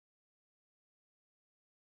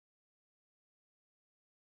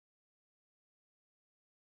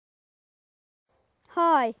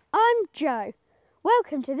Hi, I'm Joe.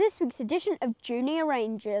 Welcome to this week's edition of Junior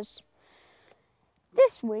Rangers.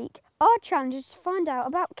 This week, our challenge is to find out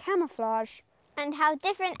about camouflage. And how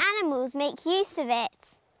different animals make use of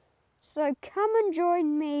it. So come and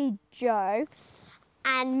join me, Joe.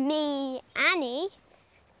 And me, Annie.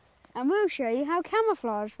 And we'll show you how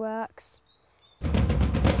camouflage works.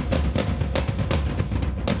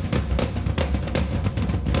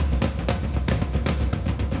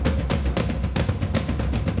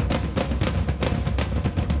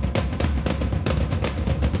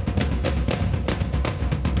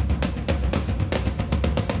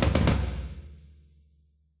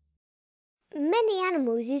 Many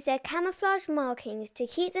animals use their camouflage markings to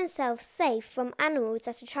keep themselves safe from animals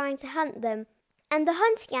that are trying to hunt them. And the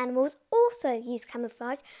hunting animals also use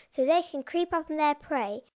camouflage so they can creep up on their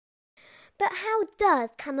prey. But how does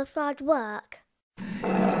camouflage work?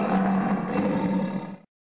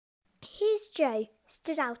 Here's Joe,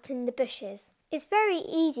 stood out in the bushes. It's very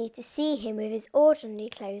easy to see him with his ordinary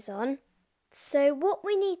clothes on. So what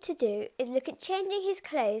we need to do is look at changing his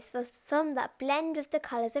clothes for some that blend with the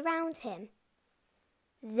colours around him.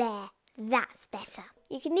 There, that's better.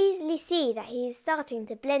 You can easily see that he is starting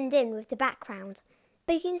to blend in with the background,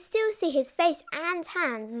 but you can still see his face and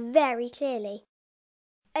hands very clearly.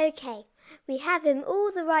 Okay, we have him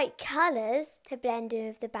all the right colours to blend in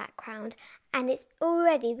with the background, and it's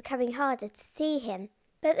already becoming harder to see him.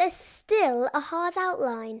 But there's still a hard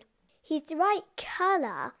outline. He's the right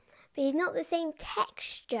colour, but he's not the same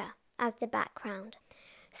texture as the background.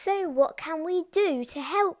 So what can we do to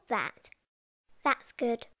help that? That's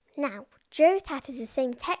good. Now, Joe's hat is the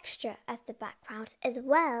same texture as the background as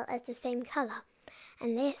well as the same colour.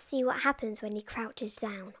 And let's see what happens when he crouches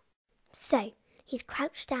down. So, he's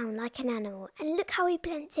crouched down like an animal and look how he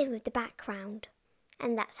blends in with the background.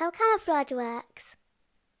 And that's how camouflage works.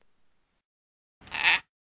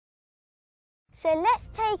 So let's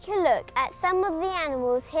take a look at some of the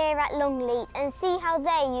animals here at Longleat and see how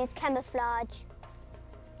they use camouflage.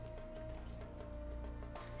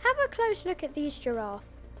 Have a close look at these giraffe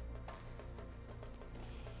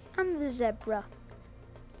and the zebra.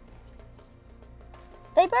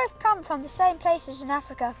 They both come from the same places in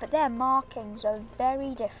Africa, but their markings are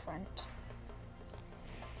very different.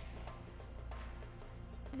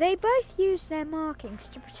 They both use their markings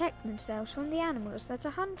to protect themselves from the animals that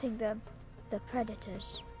are hunting them, the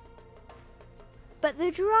predators. But the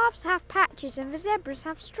giraffes have patches and the zebras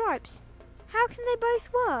have stripes. How can they both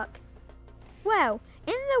work? Well,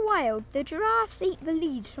 in the wild, the giraffes eat the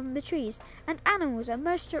leaves from the trees, and animals are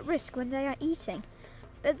most at risk when they are eating.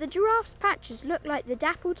 But the giraffes' patches look like the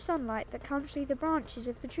dappled sunlight that comes through the branches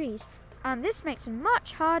of the trees, and this makes them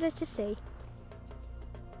much harder to see.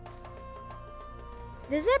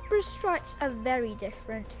 The zebra's stripes are very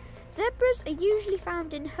different. Zebras are usually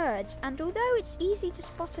found in herds, and although it's easy to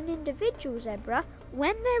spot an individual zebra,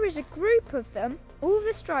 when there is a group of them, all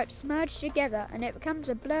the stripes merge together and it becomes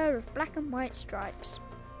a blur of black and white stripes.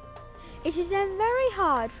 It is then very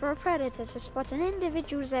hard for a predator to spot an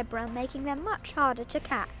individual zebra, making them much harder to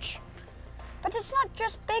catch. But it's not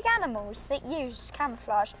just big animals that use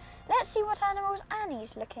camouflage. Let's see what animals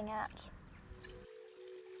Annie's looking at.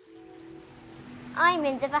 I'm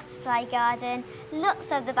in the butterfly garden.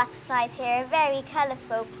 Lots of the butterflies here are very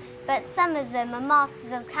colourful, but some of them are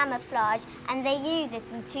masters of camouflage and they use it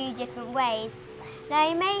in two different ways. Now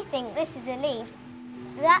you may think this is a leaf,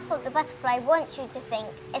 but that's what the butterfly wants you to think,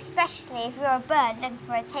 especially if you're a bird looking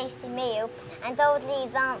for a tasty meal, and old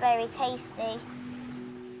leaves aren't very tasty.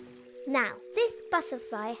 Now, this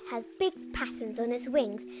butterfly has big patterns on its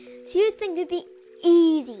wings, so you'd think it would be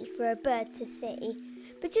easy for a bird to see.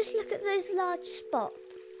 But just look at those large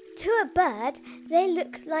spots. To a bird, they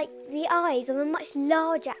look like the eyes of a much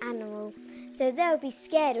larger animal, so they'll be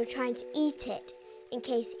scared of trying to eat it in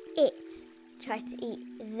case it tries to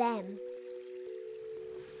eat them.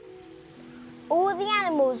 All the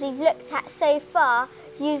animals we've looked at so far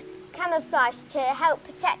use camouflage to help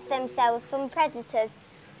protect themselves from predators.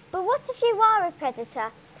 But what if you are a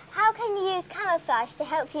predator? How can you use camouflage to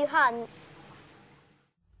help you hunt?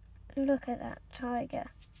 Look at that tiger.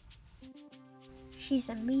 She's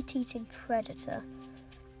a meat-eating predator.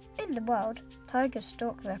 In the wild, tigers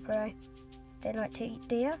stalk their prey. They like to eat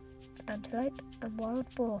deer, antelope and wild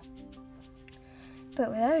boar.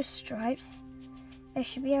 But with those stripes, they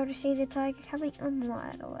should be able to see the tiger coming a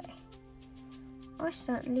mile away. I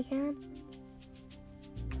certainly can.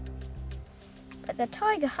 But the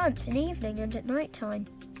tiger hunts in evening and at night time.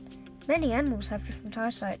 Many animals have different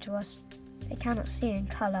eyesight to us. They cannot see in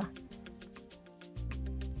colour.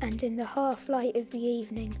 And in the half light of the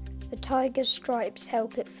evening, The tiger's stripes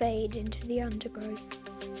help it fade into the undergrowth.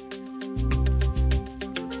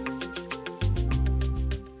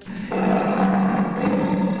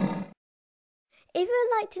 If you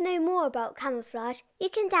would like to know more about Camouflage, you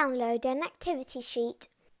can download an activity sheet.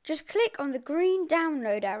 Just click on the green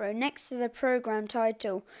download arrow next to the program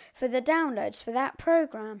title for the downloads for that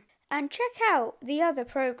program. And check out the other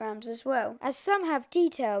programs as well, as some have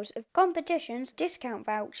details of competitions, discount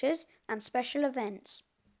vouchers and special events.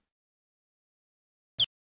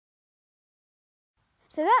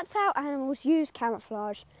 So that's how animals use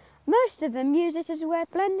camouflage. Most of them use it as a way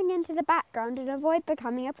of blending into the background and avoid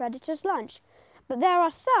becoming a predator's lunch. But there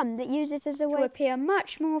are some that use it as a way to appear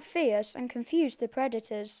much more fierce and confuse the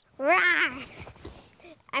predators. Rawr!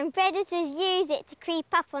 And predators use it to creep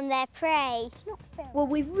up on their prey. Well,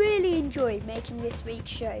 we've really enjoyed making this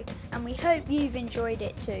week's show, and we hope you've enjoyed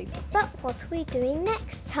it too. But what are we doing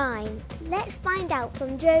next time? Let's find out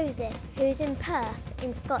from Joseph, who's in Perth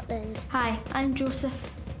in Scotland. Hi, I'm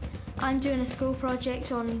Joseph. I'm doing a school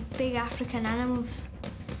project on big African animals.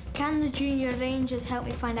 Can the Junior Rangers help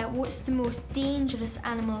me find out what's the most dangerous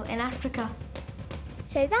animal in Africa?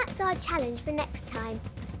 So that's our challenge for next time.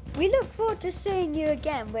 We look forward to seeing you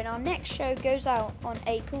again when our next show goes out on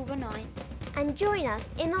April the 9th. And join us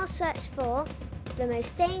in our search for the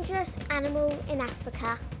most dangerous animal in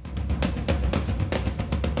Africa.